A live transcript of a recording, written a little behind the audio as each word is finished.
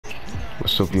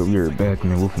So yo, we are back,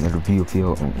 man, with another video for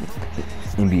y'all on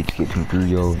NBA 2K23,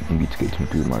 yo. NBA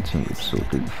 2K23, my team, episode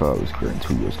 35 is current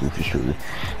 2 years for sure.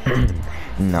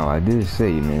 Now, I did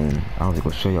say, man, I was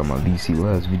gonna show y'all my VC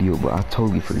last video, but I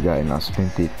totally forgot and I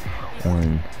spent it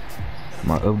on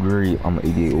my upgrade. I'm an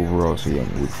 88 overall, so yeah, I'm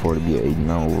looking forward to be an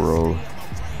 89 overall.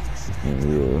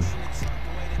 And yeah,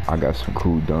 I got some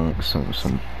cool dunks,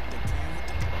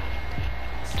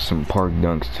 some park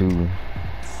dunks too.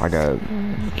 I got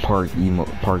park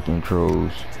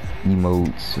intros,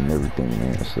 emotes, and everything,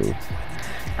 man. So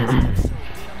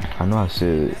I know I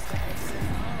said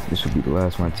this would be the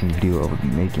last my team video I would be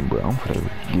making, but I'm gonna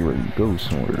get ready to go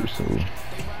somewhere. So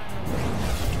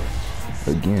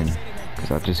again,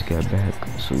 cause I just got back.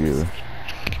 So yeah.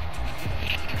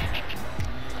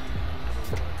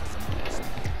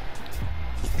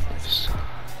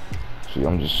 So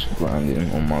I'm just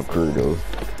grinding on my career though.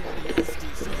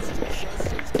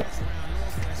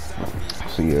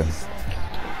 So yeah,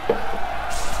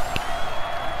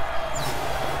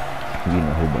 getting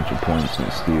a whole bunch of points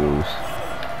and steals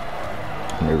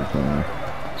and everything.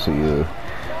 So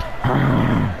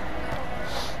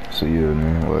yeah,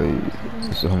 man, like,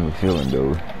 it's a humbling feeling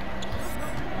though.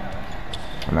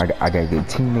 And I got good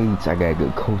teammates, I got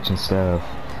good coaching staff.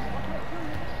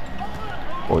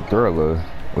 Othello,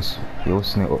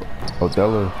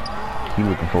 Othello, he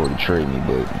looking forward to trading me,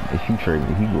 but if he trade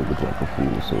me, he will look like a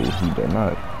fool, so he better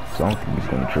not. So I don't think he's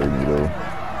gonna trade me though.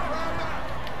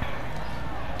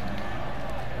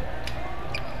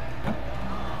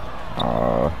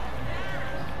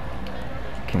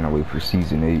 Cannot wait for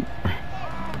season 8.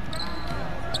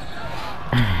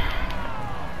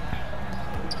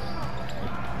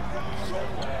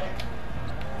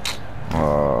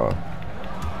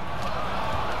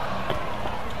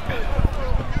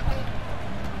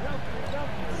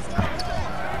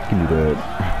 Give me that.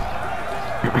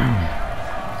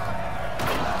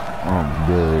 I'm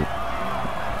good.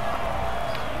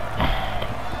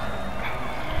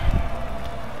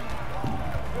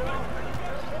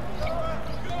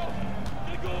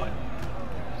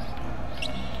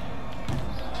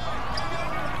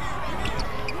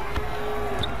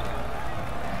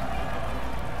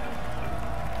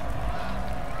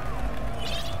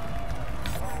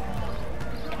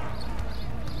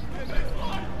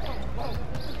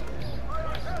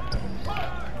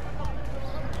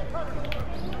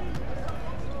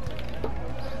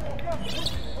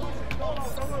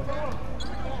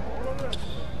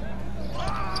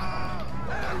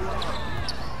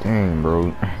 Dang,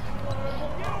 bro.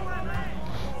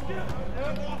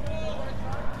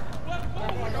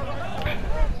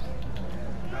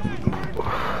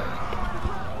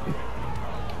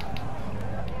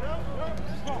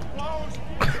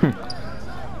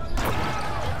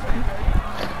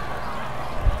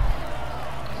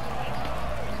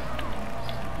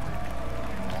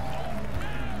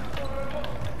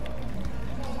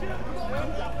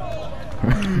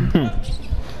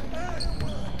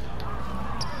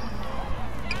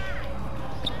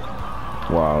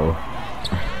 Wow.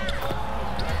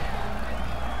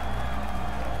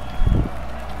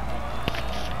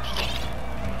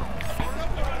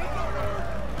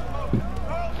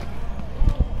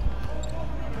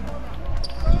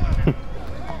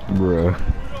 Bruh.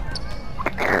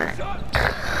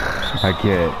 I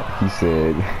can't. He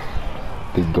said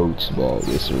the goat's ball,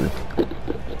 yes sir.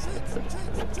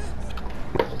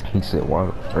 He said, why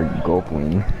are you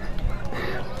gulping?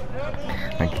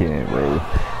 I can't, bro.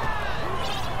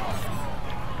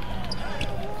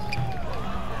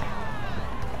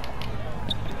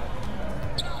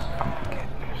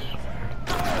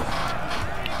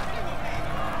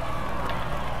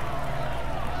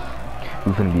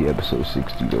 We're gonna be episode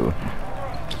 60 though.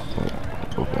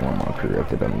 Open on my career.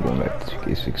 After that, I'm going back to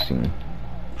 2K16.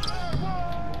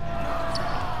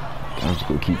 I'm just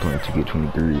gonna keep playing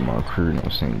 2K23 my career. You know what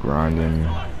I'm saying, grinding.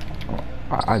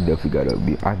 I definitely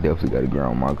gotta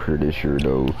grind my career this year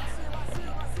though.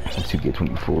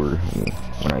 2K24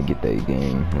 when I get that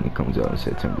game when it comes out in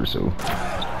September. So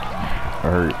I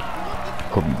heard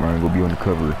Kobe Bryant will be on the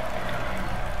cover.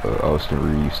 Austin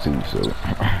Reeves too. So.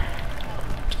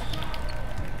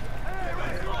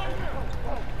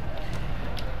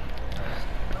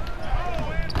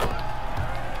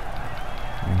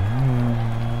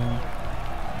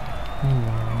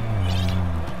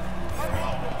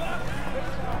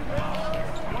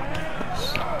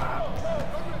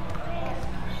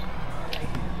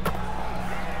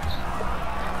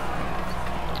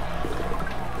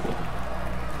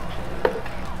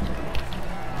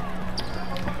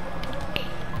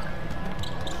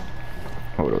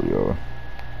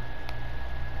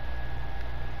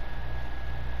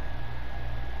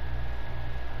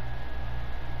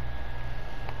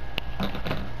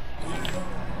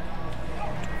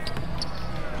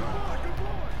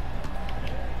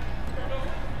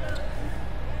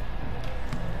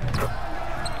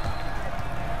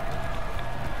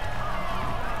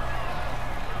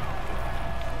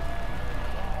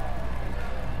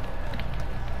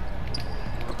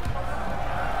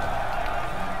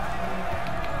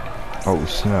 Oh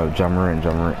snap, Ja Morant.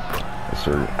 Yes,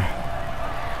 sir.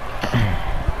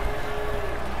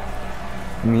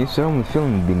 I mean, it's I'm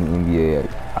feeling being in the NBA.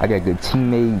 I got good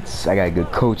teammates. I got good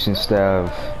coaching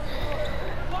staff.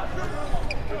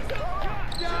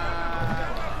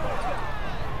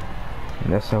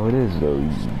 And that's how it is, though.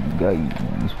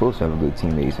 You're supposed to have good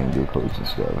teammates and good coaching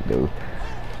staff, though.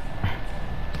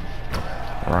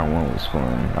 Round one was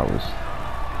fun. I was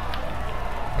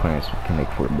playing some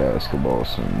Connect Four basketball,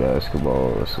 so and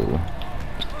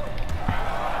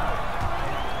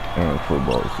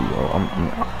football. So,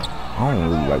 I don't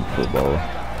really like football.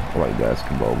 I like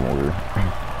basketball more.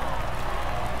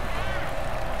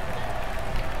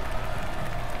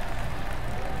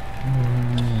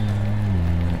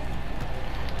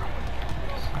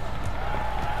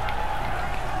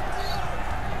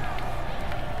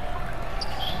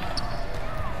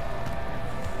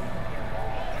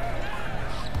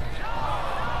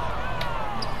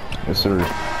 Yes, sir.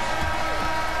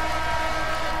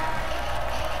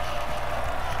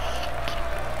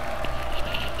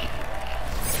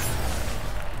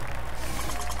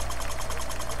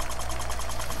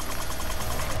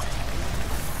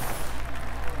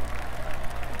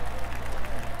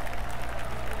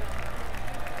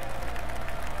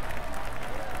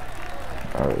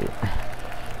 Alright.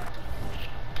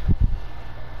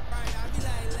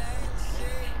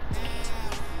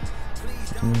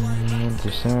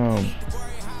 The sound.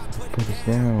 Put it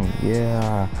down.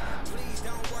 Yeah.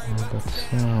 What about the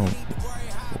sound?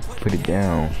 Put it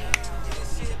down.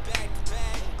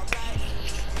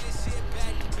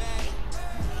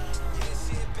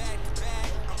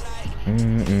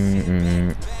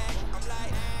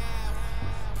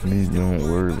 Please don't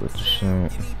worry about the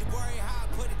sound.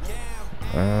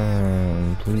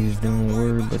 Please don't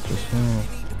worry about the sound.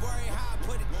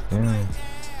 Yeah.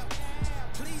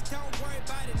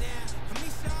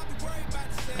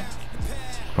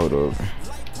 Hold up.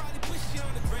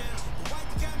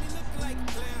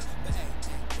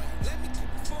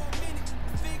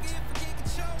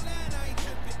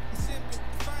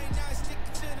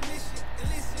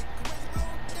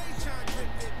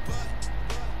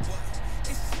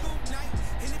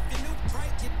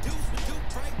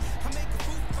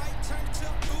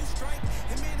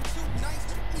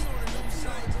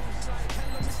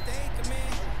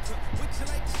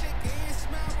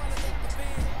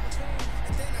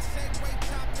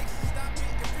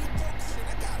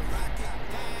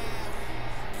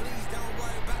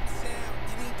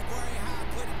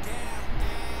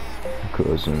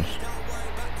 Cousins.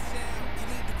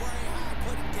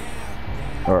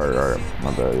 Alright,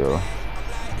 my bad, yo.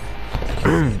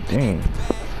 Dang.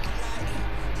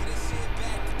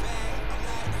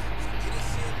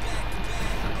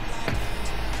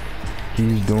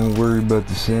 Please don't worry about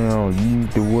the sound. You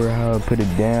need to worry how I put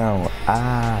it down.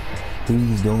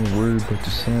 Please don't worry about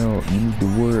the sound. You need to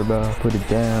worry about how I put it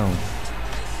down.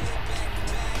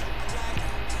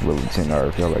 Level 10. Alright,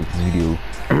 if y'all like this video,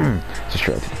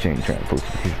 subscribe to the channel, try to post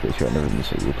notifications so y'all never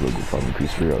miss a upload. Go follow me,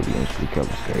 Chris Real, the Unsplit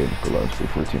Cowboys, Sky, Nicholas,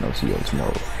 14. I'll see y'all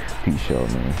tomorrow. Peace out,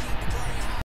 man.